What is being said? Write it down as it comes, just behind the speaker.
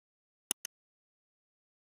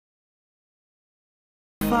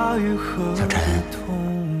小陈，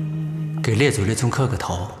给列祖列宗磕个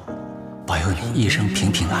头，保佑你一生平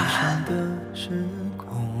平安安。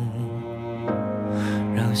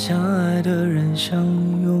让相爱的人相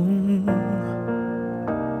拥，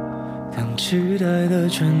当期待的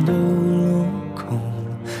全都落空，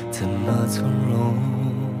怎么从容？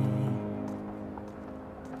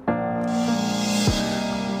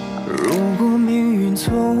如果命运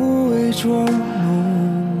从未捉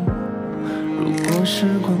弄，如果时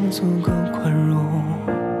光足够宽容，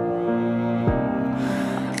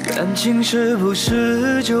感情是不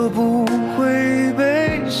是就不会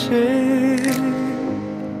被谁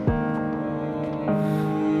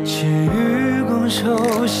给予拱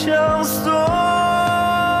手相送？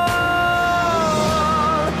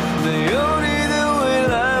没有你的未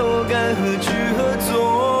来，我该何去何从？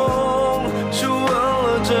说忘了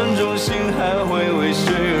珍重，心还会为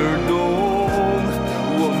谁而动？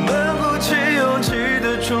我们鼓起勇气的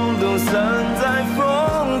冲动，散在风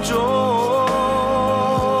中。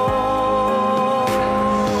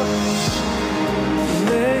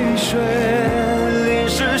泪水淋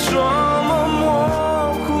湿双眸，模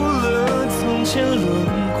糊了从前轮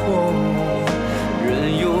廓，任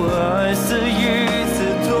由爱肆意刺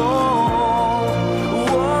痛我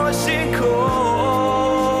心口。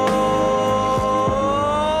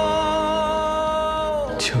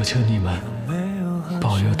求求你们，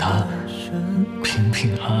保佑他平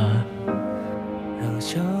平安安。让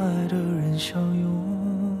相爱的人相拥。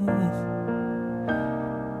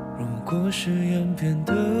如果誓言变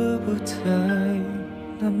得不再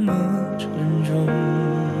那么沉重，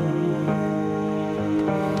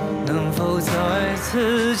能否再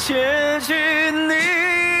次牵起你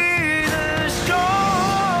的手？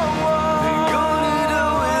没有你的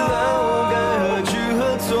未来，我该何去何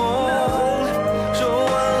从？说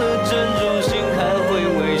完了珍重，心还会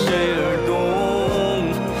为谁而动？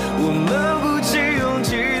我们鼓起勇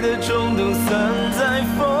气的冲动，散在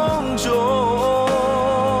风中。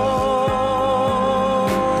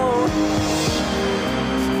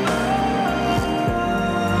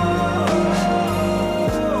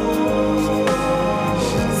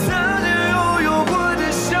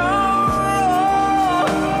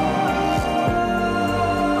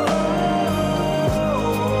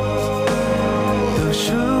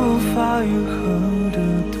愈合的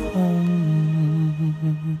痛，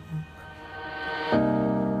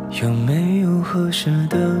有没有合适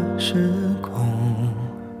的时空，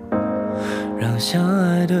让相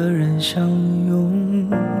爱的人相拥？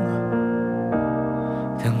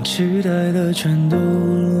当期待的全都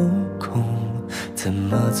落空，怎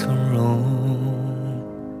么从容？